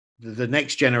the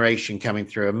next generation coming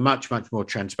through are much, much more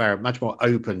transparent, much more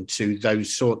open to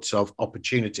those sorts of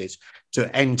opportunities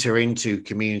to enter into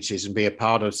communities and be a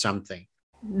part of something.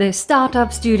 The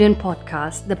Startup Student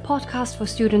Podcast, the podcast for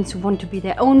students who want to be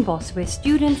their own boss, where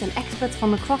students and experts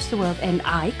from across the world and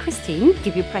I, Christine,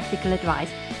 give you practical advice.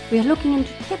 We are looking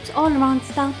into tips all around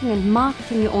starting and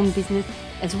marketing your own business,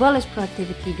 as well as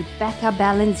productivity to better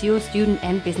balance your student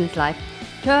and business life.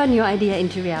 Turn your idea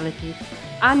into reality.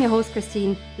 I'm your host,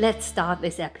 Christine. Let's start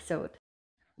this episode.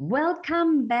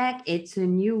 Welcome back. It's a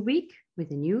new week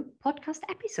with a new podcast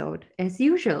episode, as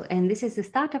usual. And this is the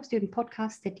Startup Student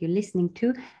Podcast that you're listening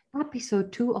to,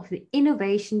 episode 2 of the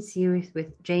Innovation Series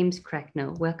with James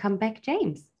Cracknell. Welcome back,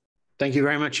 James. Thank you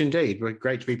very much indeed. We're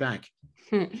great to be back.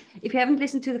 If you haven't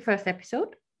listened to the first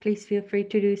episode, please feel free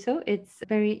to do so. It's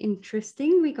very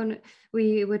interesting.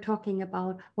 We were talking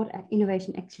about what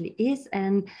innovation actually is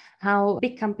and how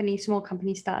big companies, small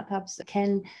companies, startups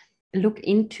can look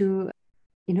into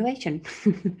innovation.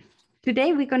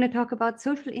 Today, we're going to talk about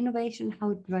social innovation,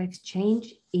 how it drives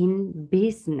change in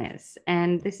business.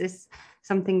 And this is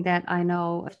something that I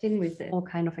know often with all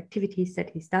kinds of activities that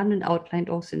he's done and outlined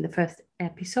also in the first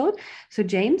episode. So,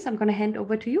 James, I'm going to hand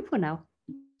over to you for now.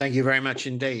 Thank you very much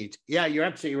indeed. Yeah, you're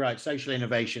absolutely right. Social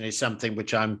innovation is something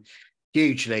which I'm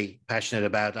hugely passionate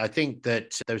about. I think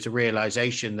that there's a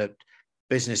realization that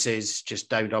businesses just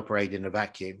don't operate in a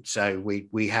vacuum. So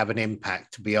we have an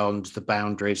impact beyond the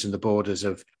boundaries and the borders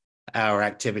of our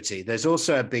activity. There's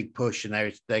also a big push, and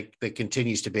there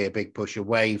continues to be a big push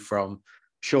away from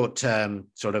short-term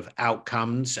sort of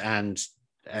outcomes, and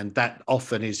that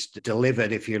often is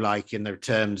delivered, if you like, in the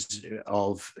terms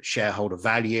of shareholder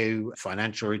value,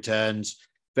 financial returns,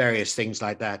 various things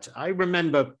like that. I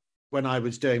remember when I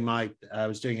was doing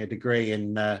a degree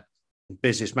in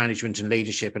business management and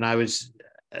leadership, and I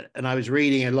was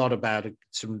reading a lot about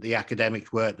some of the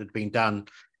academic work that had been done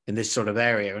in this sort of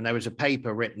area. And there was a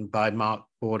paper written by Mark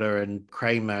Porter and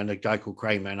Kramer, and a guy called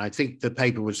Kramer. And I think the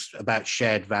paper was about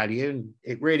shared value. And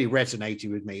it really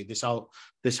resonated with me,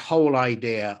 this whole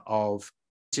idea of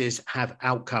businesses have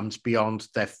outcomes beyond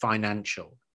their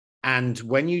financial. And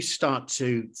when you start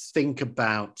to think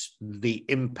about the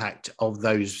impact of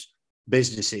those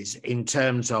businesses in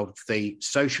terms of the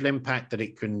social impact that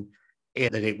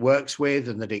it works with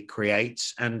and that it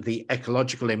creates, and the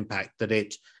ecological impact that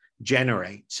it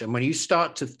generates. And when you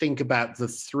start to think about the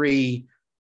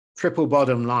triple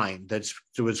bottom line that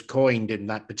was coined in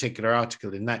that particular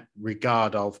article, in that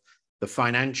regard of the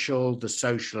financial, the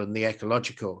social, and the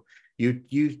ecological,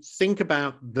 you think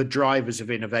about the drivers of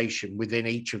innovation within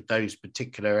each of those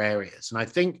particular areas. And I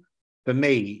think for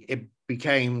me, it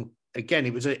became, again,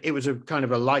 it was a kind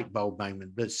of a light bulb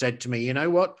moment that said to me, you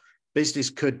know what, business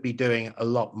could be doing a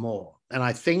lot more. And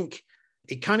I think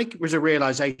it kind of was a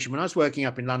realization when I was working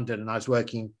up in London and I was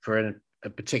working for a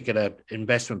particular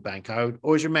investment bank. I would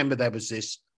always remember there was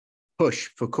this push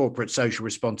for corporate social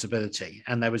responsibility.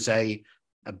 And there was a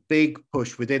big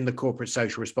push within the corporate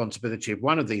social responsibility of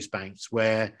one of these banks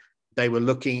where they were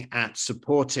looking at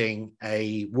supporting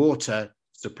a water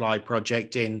supply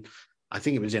project I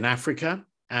think it was in Africa.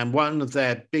 And one of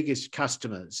their biggest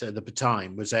customers at the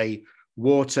time was a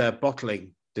water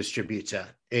bottling distributor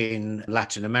in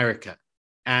Latin America.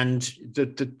 And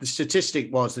the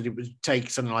statistic was that it would take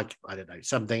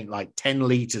something like 10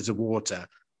 liters of water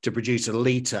to produce a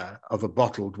liter of a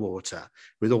bottled water,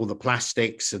 with all the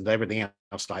plastics and everything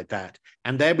else like that.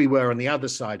 And there we were on the other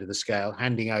side of the scale,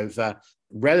 handing over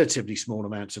relatively small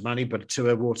amounts of money, but to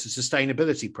a water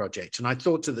sustainability project. And I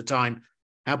thought at the time,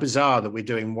 how bizarre that we're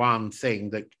doing one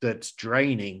thing that's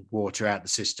draining water out the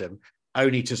system,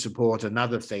 only to support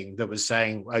another thing that was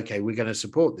saying, okay, we're going to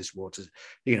support this water,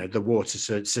 the water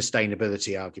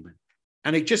sustainability argument.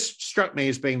 And it just struck me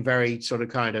as being very sort of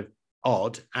kind of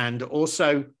odd. And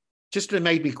also just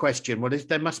made me question, well,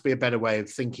 there must be a better way of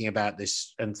thinking about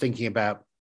this and thinking about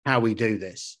how we do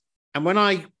this. And when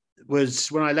I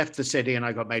left the city and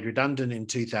I got made redundant in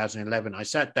 2011, I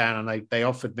sat down and they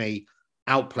offered me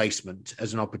outplacement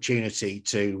as an opportunity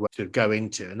to go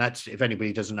into. And that's, if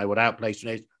anybody doesn't know what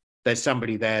outplacement is, there's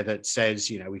somebody there that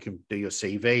says, we can do your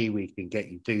CV, we can get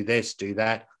you do this, do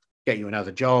that, get you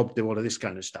another job, do all of this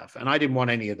kind of stuff. And I didn't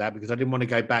want any of that because I didn't want to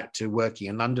go back to working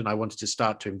in London. I wanted to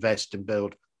start to invest and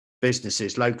build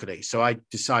businesses locally. So I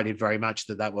decided very much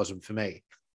that wasn't for me.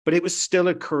 But it was still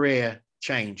a career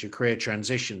change, a career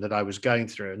transition that I was going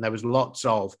through. And there was lots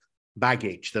of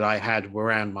baggage that I had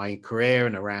around my career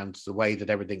and around the way that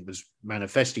everything was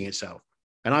manifesting itself.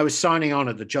 And I was signing on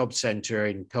at the job centre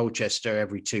in Colchester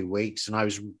every 2 weeks. And I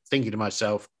was thinking to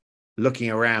myself,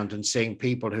 looking around and seeing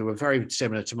people who were very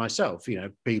similar to myself,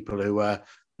 people who were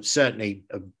certainly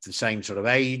of the same sort of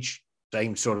age,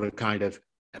 same sort of kind of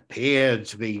appeared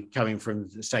to be coming from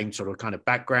the same sort of kind of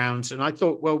backgrounds. And I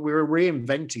thought, well, we're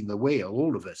reinventing the wheel,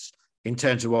 all of us, in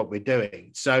terms of what we're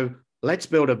doing. So let's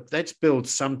build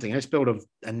something. Let's build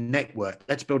a network.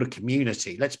 Let's build a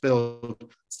community. Let's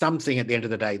build something at the end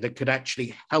of the day that could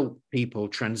actually help people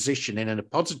transition in a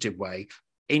positive way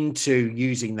into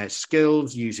using their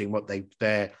skills, using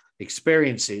their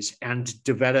experiences, and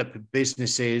develop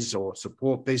businesses or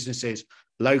support businesses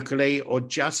locally, or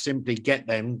just simply get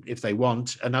them, if they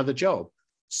want, another job.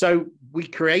 So we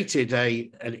created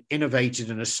an innovative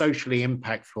and a socially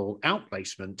impactful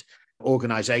outplacement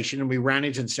organization, and we ran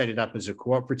it and set it up as a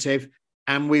cooperative.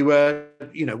 And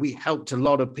we helped a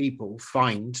lot of people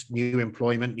find new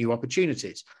employment, new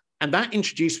opportunities. And that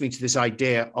introduced me to this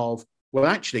idea of, well,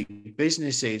 actually,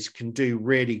 businesses can do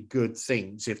really good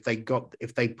things if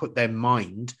they put their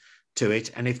mind to it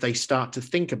and if they start to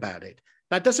think about it.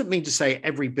 That doesn't mean to say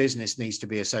every business needs to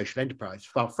be a social enterprise,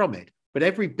 far from it, but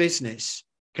every business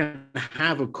can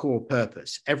have a core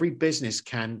purpose. Every business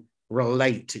can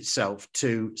relate itself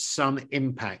to some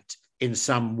impact in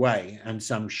some way and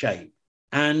some shape.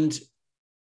 And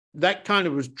that kind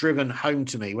of was driven home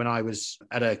to me when I was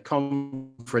at a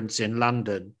conference in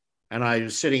London, and I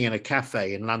was sitting in a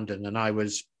cafe in London, and I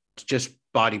was just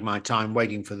biding my time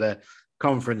waiting for the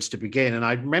conference to begin. And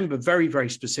I remember very, very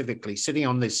specifically sitting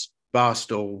on this bar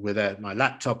stool with my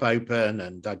laptop open,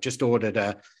 and I just ordered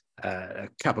a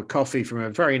cup of coffee from a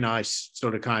very nice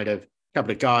sort of kind of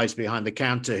couple of guys behind the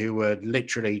counter who were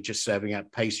literally just serving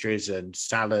up pastries and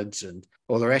salads and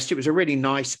all the rest. It was a really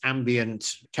nice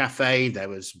ambient cafe. There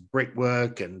was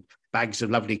brickwork and bags of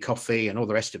lovely coffee and all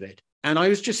the rest of it. And I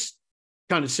was just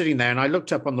kind of sitting there, and I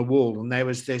looked up on the wall, and there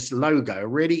was this logo, a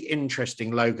really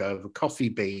interesting logo of a coffee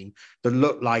bean that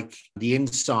looked like the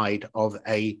inside of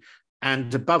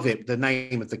and above it, the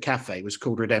name of the cafe was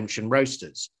called Redemption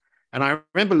Roasters. And I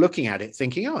remember looking at it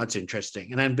thinking, oh, that's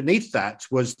interesting. And then beneath that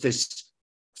was this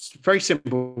very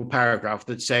simple paragraph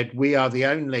that said, we are the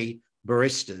only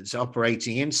baristas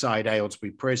operating inside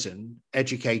Aylesbury Prison,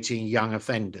 educating young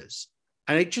offenders.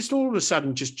 And it just all of a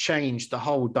sudden just changed the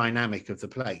whole dynamic of the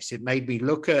place. It made me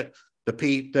look at the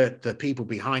people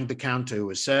behind the counter who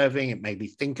were serving. It made me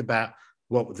think about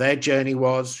what their journey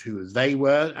was, who they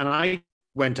were. And I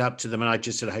went up to them and I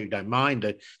just said, I hope you don't mind.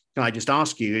 Can I just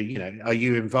ask you, are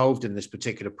you involved in this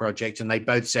particular project? And they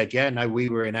both said, yeah, no, we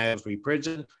were in Aylesbury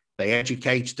Prison. They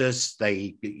educated us.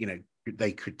 They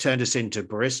turned us into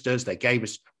baristas. They gave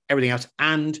us everything else,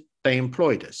 and they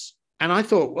employed us. And I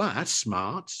thought, wow, that's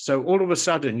smart. So all of a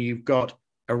sudden, you've got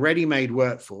a ready-made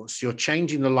workforce. You're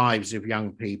changing the lives of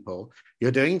young people.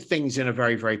 You're doing things in a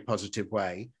very, very positive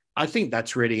way. I think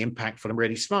that's really impactful and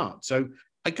really smart. So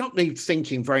I got me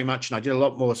thinking very much, and I did a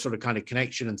lot more sort of kind of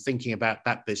connection and thinking about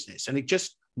that business. And it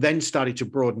just then started to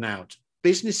broaden out.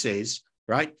 Businesses,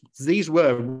 right? These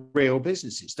were real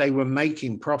businesses. They were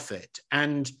making profit.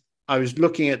 And I was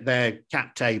looking at their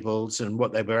cap tables and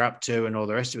what they were up to and all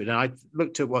the rest of it. And I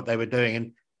looked at what they were doing,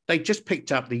 and they just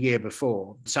picked up the year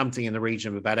before something in the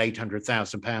region of about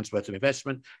 £800,000 worth of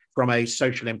investment from a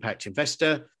social impact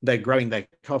investor. They're growing their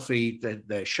coffee,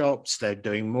 their shops. They're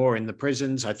doing more in the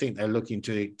prisons. I think they're looking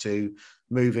to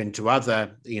move into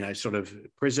other, sort of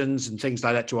prisons and things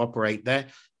like that to operate there.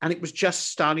 And it was just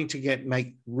starting to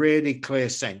make really clear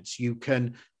sense. You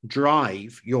can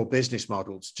drive your business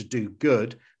models to do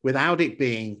good without it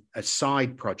being a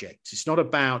side project. It's not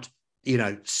about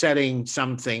selling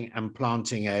something and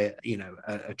planting a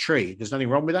tree. There's nothing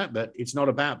wrong with that, but it's not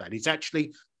about that. It's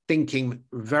actually thinking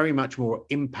very much more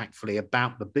impactfully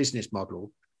about the business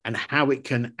model and how it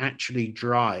can actually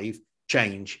drive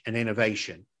change and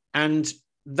innovation. And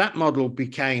that model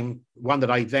became one that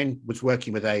I then was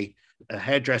working with a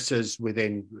hairdressers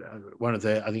within one of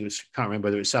the, I think it was, can't remember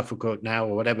whether it was Suffolk now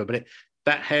or whatever, but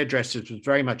that hairdressers was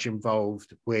very much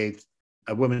involved with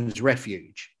a women's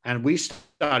refuge. And we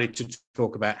started to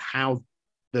talk about how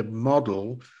the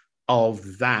model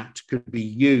of that could be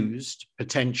used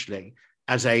potentially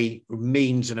as a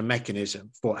means and a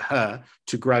mechanism for her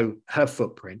to grow her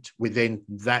footprint within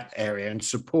that area and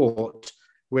support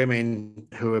women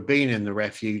who have been in the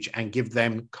refuge and give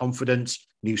them confidence,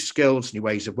 new skills, new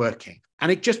ways of working.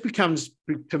 And it just became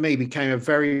a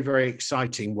very, very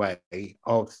exciting way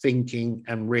of thinking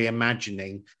and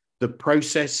reimagining the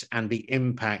process and the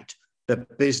impact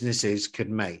that businesses could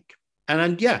make.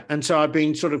 And so I've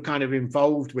been sort of kind of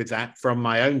involved with that from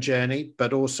my own journey,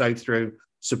 but also through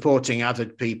supporting other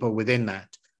people within that.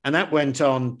 And that went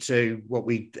on to what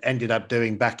we ended up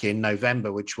doing back in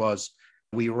November, which was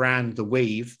we ran the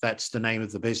Weave, that's the name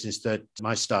of the business that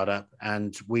my startup,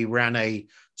 and we ran a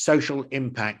social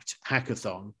impact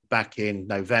hackathon back in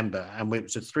November. And it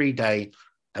was a 3-day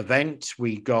event.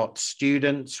 We got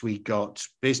students, we got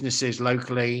businesses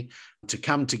locally to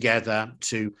come together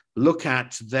to look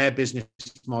at their business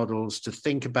models, to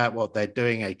think about what they're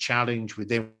doing, a challenge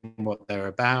within what they're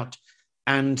about,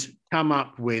 and come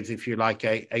up with, if you like,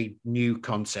 a new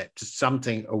concept,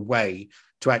 something, a way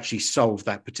to actually solve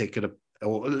that particular,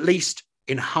 or at least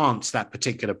enhance that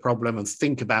particular problem, and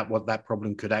think about what that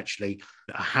problem could actually,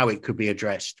 how it could be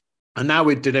addressed. And now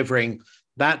we're delivering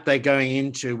that. They're going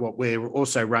into what we're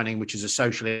also running, which is a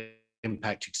social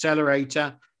impact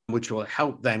accelerator, which will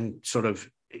help them sort of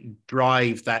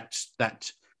drive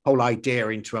that whole idea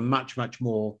into a much, much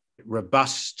more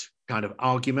robust kind of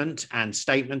argument and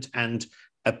statement and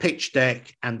a pitch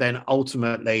deck, and then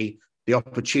ultimately the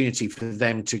opportunity for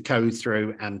them to go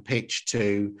through and pitch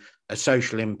to a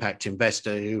social impact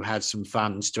investor who has some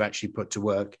funds to actually put to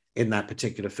work in that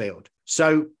particular field.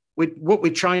 So what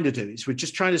we're trying to do is we're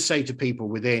just trying to say to people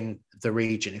within the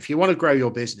region, if you want to grow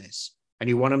your business and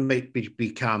you want to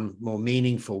become more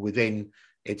meaningful within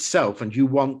itself, and you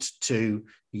want to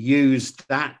use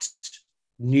that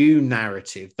new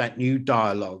narrative, that new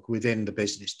dialogue within the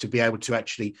business to be able to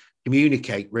actually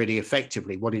communicate really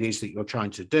effectively what it is that you're trying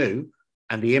to do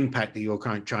and the impact that you're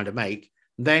trying to make,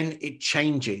 then it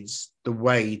changes the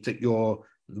way that your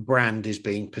brand is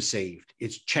being perceived.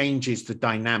 It changes the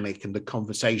dynamic and the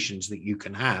conversations that you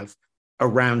can have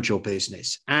around your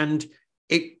business. And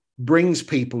it brings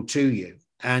people to you,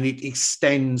 and it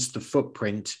extends the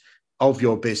footprint of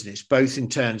your business, both in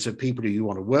terms of people who you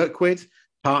want to work with.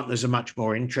 Partners are much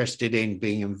more interested in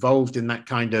being involved in that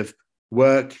kind of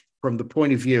work from the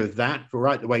point of view of that,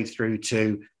 right the way through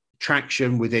to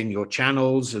traction within your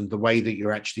channels and the way that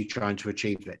you're actually trying to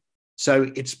achieve it.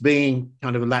 So it's being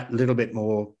kind of a little bit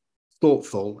more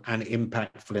thoughtful and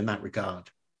impactful in that regard.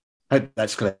 I hope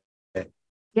that's clear.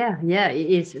 Yeah, it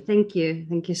is. Thank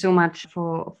you so much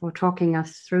for talking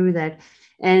us through that.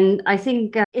 And I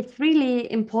think it's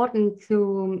really important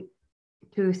to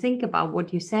think about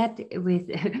what you said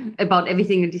with about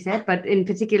everything that you said, but in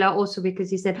particular also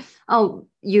because you said, oh,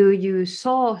 you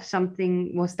saw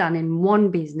something was done in one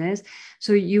business,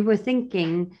 so you were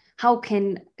thinking, how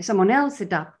can someone else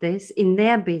adapt this in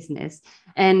their business?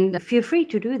 And feel free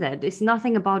to do that. It's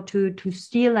nothing about to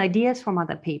steal ideas from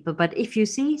other people, but if you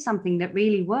see something that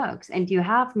really works and you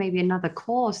have maybe another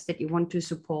cause that you want to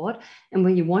support and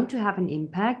where you want to have an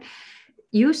impact,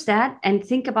 use that and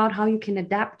think about how you can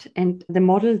adapt and the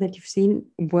model that you've seen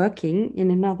working in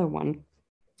another one.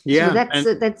 Yeah,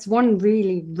 so that's one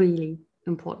really, really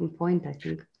important point, I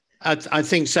think. I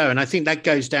think so. And I think that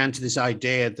goes down to this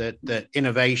idea that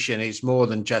innovation is more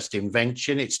than just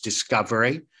invention, it's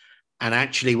discovery. And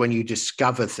actually, when you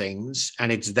discover things,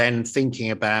 and it's then thinking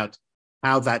about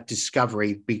how that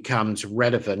discovery becomes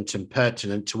relevant and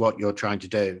pertinent to what you're trying to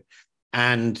do.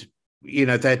 And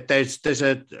there's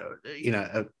a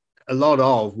lot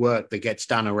of work that gets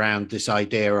done around this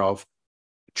idea of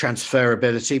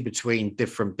transferability between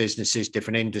different businesses,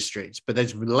 different industries, but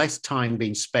there's less time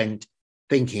being spent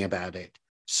thinking about it.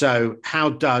 So how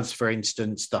does, for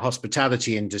instance, the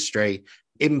hospitality industry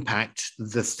impact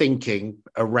the thinking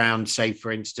around, say,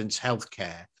 for instance,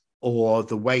 healthcare, or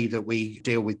the way that we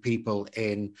deal with people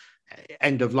in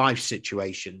end-of-life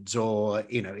situations, or,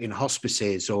 in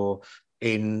hospices, or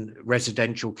in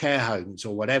residential care homes,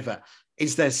 or whatever?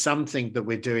 Is there something that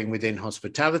we're doing within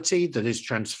hospitality that is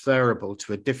transferable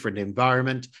to a different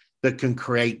environment that can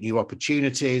create new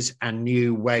opportunities and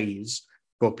new ways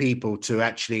for people to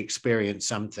actually experience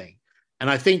something? And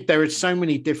I think there are so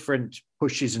many different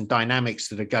pushes and dynamics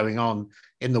that are going on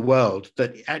in the world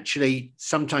that actually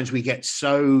sometimes we get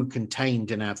so contained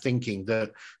in our thinking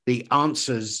that the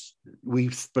answers,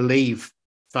 we believe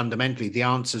fundamentally, the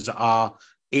answers are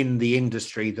in the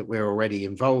industry that we're already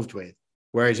involved with.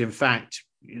 Whereas in fact,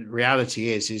 reality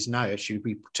is no, actually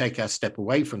we take a step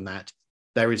away from that,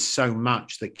 there is so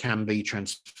much that can be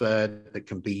transferred, that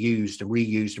can be used and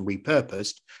reused and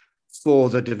repurposed for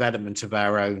the development of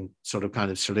our own sort of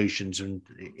kind of solutions and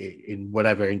in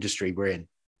whatever industry we're in.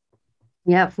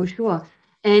 Yeah, for sure.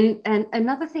 And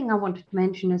another thing I wanted to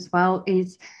mention as well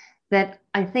is that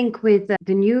I think with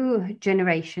the new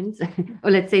generations,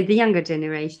 or let's say the younger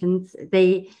generations,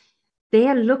 they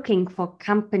are looking for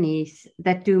companies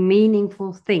that do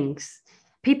meaningful things.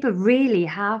 People really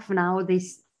have now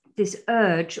this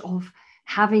urge of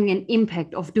having an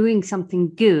impact, of doing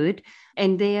something good,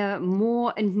 And they are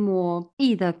more and more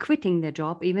either quitting their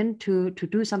job even to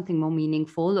do something more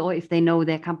meaningful, or if they know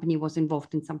their company was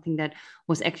involved in something that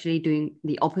was actually doing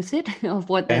the opposite of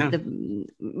what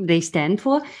they stand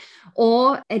for,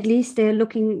 or at least they're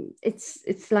looking,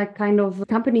 it's like kind of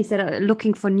companies that are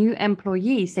looking for new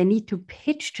employees. They need to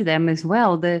pitch to them as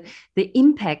well. The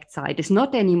impact side is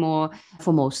not anymore,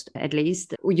 for most at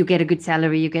least, you get a good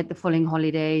salary, you get the following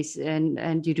holidays,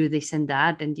 and you do this and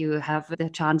that, and you have the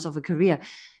chance of a career.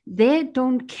 They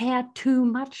don't care too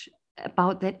much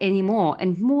about that anymore,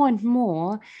 and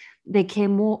more they care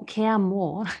more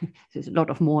there's a lot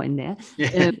of more in there.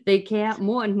 They care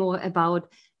more and more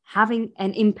about having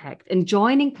an impact and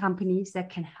joining companies that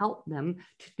can help them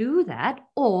to do that,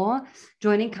 or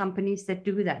joining companies that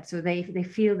do that, so they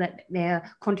feel that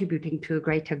they're contributing to a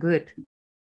greater good.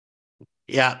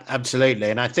 Yeah, absolutely.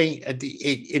 And I think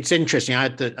it's interesting. I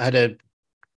had a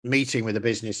meeting with a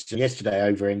business yesterday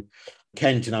over in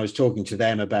Kent, and I was talking to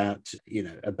them about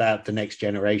the next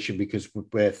generation, because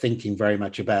we're thinking very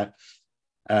much about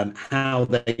how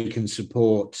they can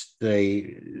support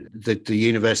the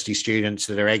university students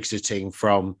that are exiting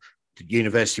from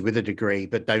university with a degree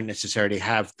but don't necessarily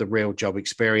have the real job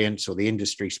experience or the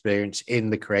industry experience in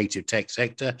the creative tech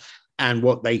sector, and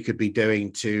what they could be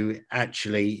doing to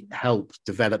actually help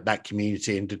develop that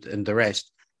community and the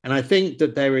rest. And I think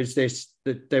that there is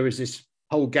this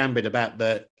whole gambit about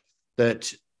that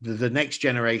the next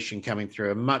generation coming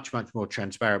through are much more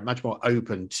transparent, much more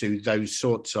open to those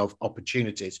sorts of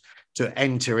opportunities to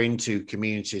enter into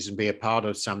communities and be a part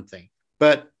of something.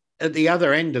 But at the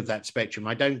other end of that spectrum,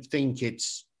 I don't think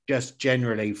it's just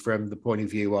generally from the point of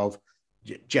view of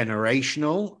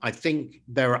generational. I think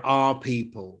there are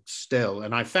people still,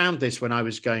 and I found this when I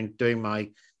was building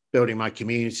my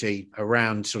community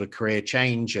around sort of career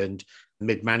change and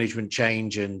mid-management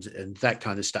change and that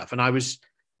kind of stuff. And I was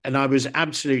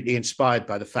absolutely inspired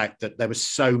by the fact that there were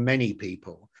so many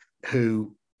people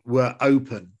who were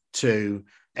open to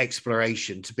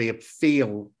exploration, to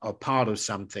feel a part of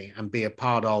something and be a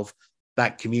part of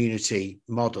that community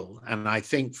model. And I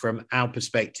think from our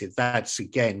perspective, that's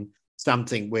again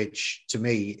something which to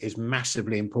me is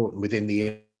massively important within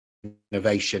the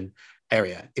innovation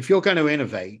area. If you're going to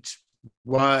innovate,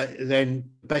 then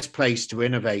the best place to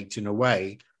innovate in a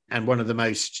way, and one of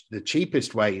the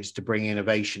cheapest ways to bring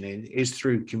innovation in, is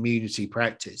through community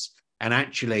practice and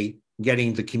actually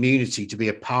getting the community to be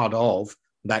a part of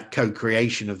that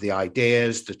co-creation of the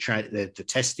ideas, the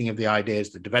testing of the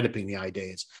ideas, the developing the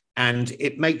ideas. And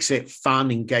it makes it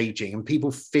fun, engaging, and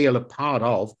people feel a part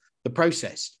of the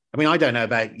process. I mean, I don't know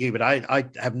about you, but I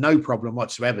have no problem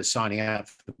whatsoever signing up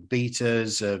for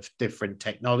betas of different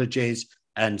technologies.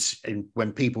 And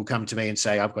when people come to me and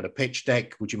say, I've got a pitch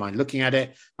deck, would you mind looking at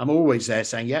it? I'm always there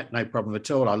saying, yeah, no problem at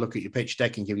all. I'll look at your pitch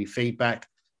deck and give you feedback.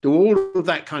 Do all of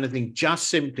that kind of thing just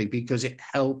simply because it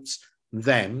helps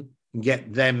them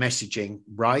get their messaging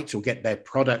right, or get their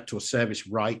product or service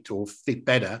right, or fit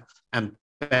better and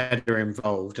better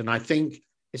involved. And I think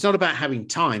it's not about having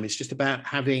time. It's just about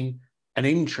having an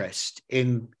interest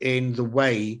in the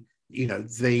way,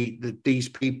 these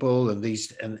people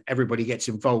and everybody gets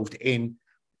involved in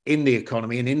the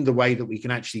economy, and in the way that we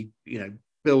can actually,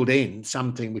 build in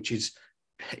something which is,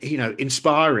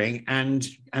 inspiring and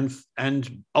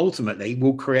ultimately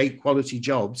will create quality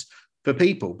jobs for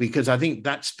people. Because I think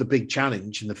that's the big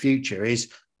challenge in the future is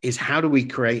how do we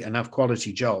create enough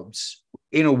quality jobs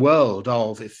in a world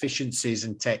of efficiencies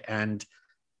and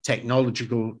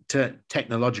technological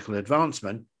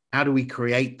advancement? How do we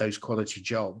create those quality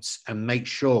jobs and make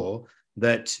sure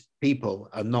that people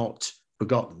are not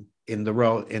forgotten in the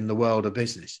world of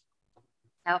business?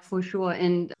 Yeah, for sure.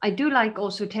 And I do like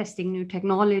also testing new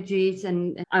technologies,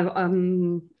 and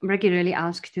I'm regularly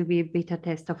asked to be a beta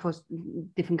tester for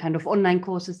different kind of online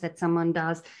courses that someone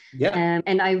does. Yeah.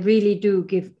 And I really do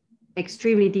give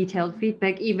extremely detailed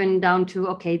feedback, even down to,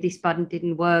 okay, this button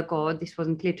didn't work, or this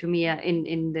wasn't clear to me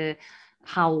in the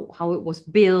how it was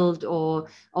built, or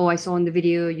I saw in the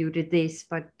video you did this,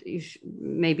 but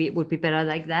maybe it would be better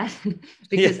like that.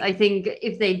 Because I think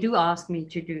if they do ask me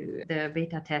to do the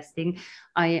beta testing,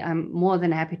 I am more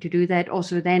than happy to do that.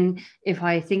 Also, then if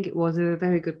I think it was a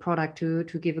very good product, to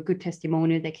give a good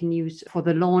testimonial they can use for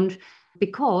the launch.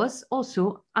 Because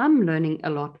also I'm learning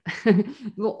a lot.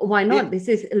 Why not? This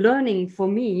is learning for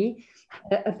me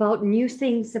about new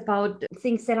things, about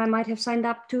things that I might have signed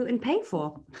up to and pay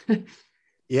for.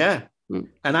 Yeah.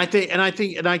 And I think,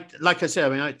 like I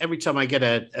said, I mean, every time I get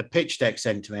a pitch deck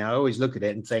sent to me, I always look at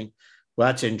it and think, well,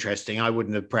 that's interesting. I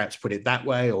wouldn't have perhaps put it that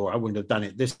way, or I wouldn't have done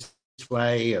it this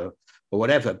way, or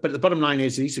whatever. But the bottom line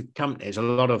is, these are companies, a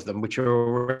lot of them, which are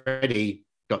already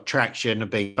got traction, are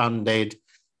being funded,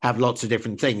 have lots of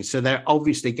different things. So they're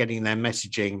obviously getting their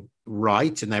messaging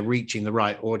right and they're reaching the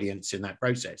right audience in that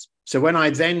process. So when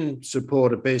I then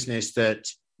support a business that,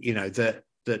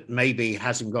 that maybe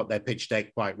hasn't got their pitch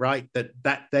deck quite right, that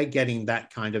they're getting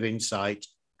that kind of insight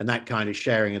and that kind of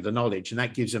sharing of the knowledge, and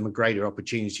that gives them a greater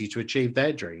opportunity to achieve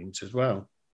their dreams as well.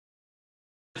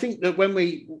 I think that when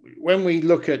we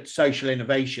look at social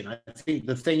innovation, I think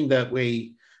the thing that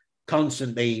we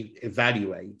constantly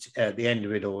evaluate at the end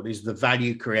of it all is the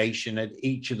value creation at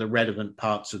each of the relevant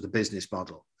parts of the business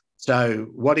model. So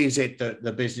what is it that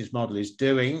the business model is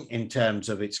doing in terms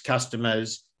of its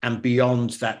customers and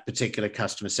beyond that particular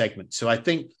customer segment? So I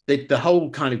think that the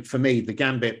whole kind of, for me, the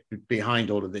gambit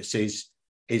behind all of this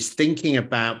is thinking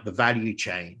about the value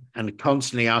chain and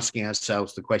constantly asking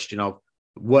ourselves the question of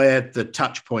where the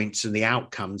touch points and the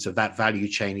outcomes of that value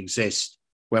chain exist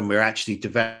when we're actually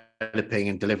developing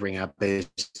and delivering our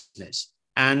business.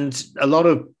 And a lot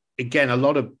of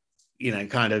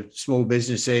kind of small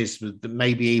businesses,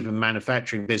 maybe even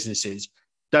manufacturing businesses,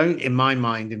 don't, in my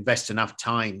mind, invest enough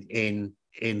time in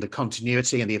the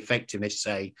continuity and the effectiveness,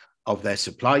 say, of their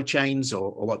supply chains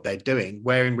or what they're doing,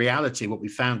 where in reality, what we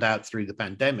found out through the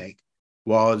pandemic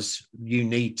was you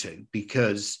need to,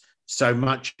 because so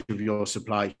much of your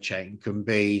supply chain can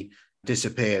be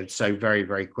disappeared so very,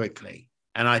 very quickly.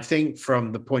 And I think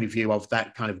from the point of view of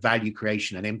that kind of value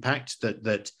creation and impact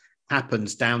that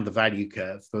happens down the value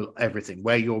curve for everything,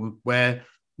 where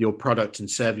your product and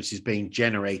service is being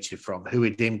generated from, who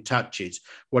it touches,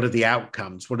 what are the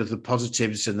outcomes, what are the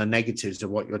positives and the negatives of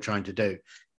what you're trying to do.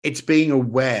 It's being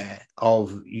aware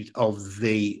of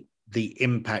the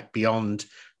impact beyond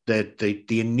the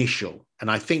initial. And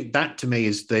I think that to me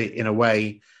is in a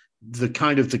way, the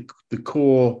kind of the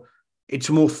core. It's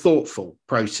a more thoughtful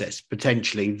process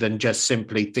potentially than just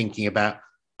simply thinking about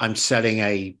I'm selling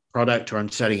a product or I'm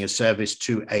selling a service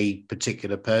to a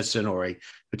particular person or a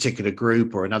particular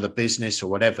group or another business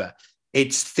or whatever.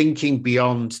 It's thinking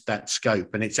beyond that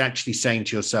scope. And it's actually saying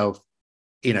to yourself,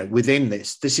 within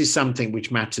this is something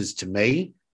which matters to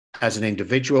me as an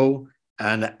individual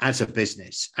and as a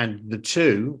business. And the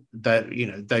two, that,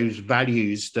 those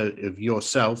values of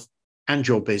yourself and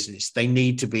your business, they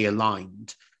need to be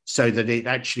aligned so that it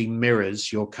actually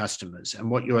mirrors your customers.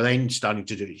 And what you're then starting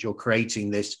to do is you're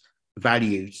creating this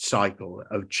value cycle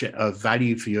of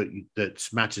value for that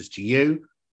matters to you,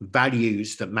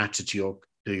 values that matter to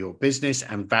your business,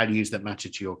 and values that matter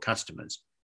to your customers.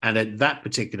 And at that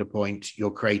particular point,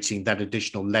 you're creating that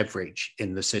additional leverage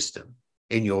in the system,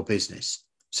 in your business.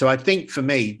 So I think for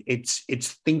me, it's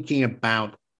thinking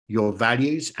about your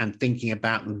values and thinking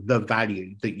about the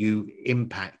value that you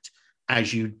impact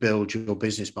as you build your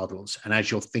business models and as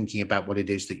you're thinking about what it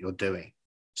is that you're doing.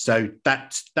 So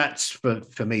that's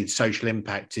for me, social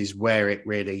impact is where it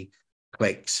really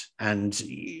clicks. And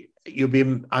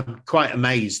I'm quite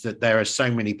amazed that there are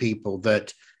so many people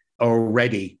that are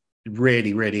already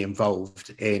really, really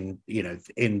involved in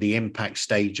the impact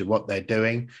stage of what they're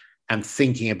doing and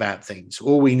thinking about things.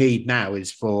 All we need now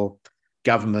is for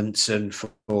governments and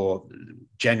for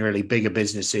generally bigger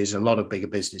businesses, a lot of bigger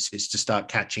businesses, to start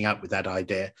catching up with that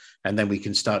idea. And then we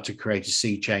can start to create a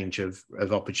sea change of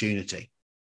opportunity.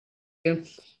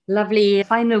 Lovely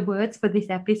final words for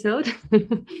this episode.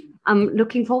 I'm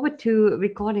looking forward to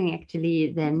recording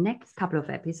actually the next couple of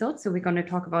episodes. So we're going to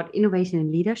talk about innovation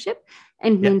and leadership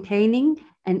and maintaining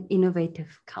an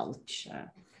innovative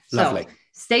culture. Lovely. So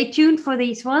stay tuned for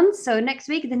these ones. So next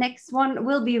week, the next one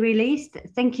will be released.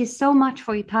 Thank you so much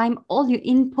for your time, all your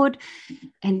input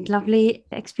and lovely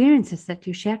experiences that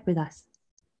you shared with us.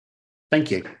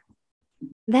 Thank you.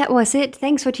 That was it.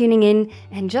 Thanks for tuning in.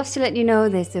 And just to let you know,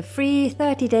 there's a free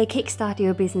 30-day Kickstart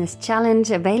Your Business Challenge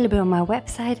available on my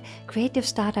website,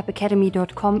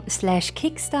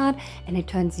 creativestartupacademy.com/kickstart, and it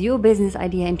turns your business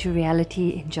idea into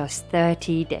reality in just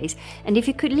 30 days. And if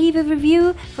you could leave a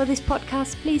review for this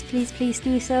podcast, please, please, please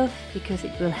do so, because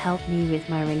it will help me with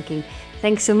my ranking.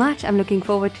 Thanks so much. I'm looking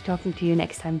forward to talking to you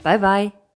next time. Bye-bye.